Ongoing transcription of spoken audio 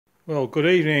Well, good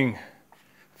evening,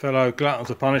 fellow gluttons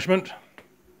of punishment.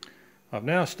 I've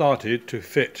now started to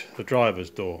fit the driver's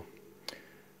door.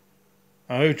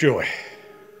 Oh joy.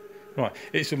 Right,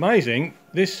 it's amazing.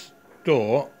 This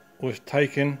door was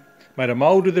made a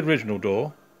mould of the original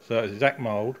door, so it's exact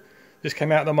mould. This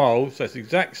came out of the mould, so it's the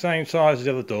exact same size as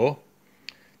the other door.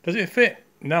 Does it fit?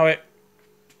 No, it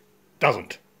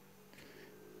doesn't.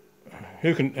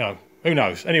 Who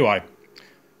knows? Anyway,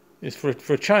 it's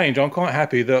for a change. I'm quite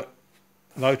happy that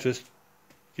Lotus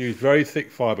used very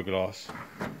thick fiberglass,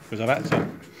 because I've had to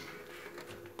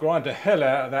grind the hell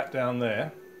out of that down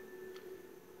there.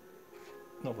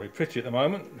 Not very pretty at the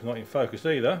moment. It's not in focus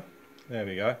either. There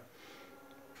we go.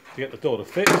 To get the door to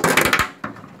fit.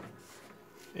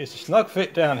 It's a snug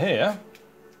fit down here,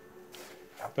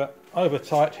 but over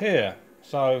tight here.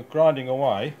 So grinding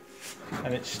away,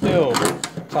 and it's still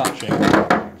touching.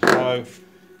 So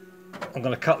I'm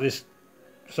going to cut this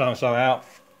so and so out,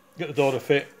 get the door to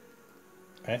fit,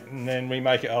 and then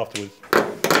remake it afterwards.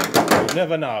 You'll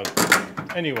never know.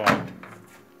 Anyway,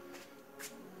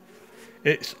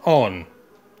 it's on.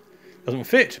 Doesn't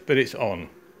fit, but it's on.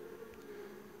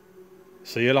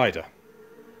 See you later.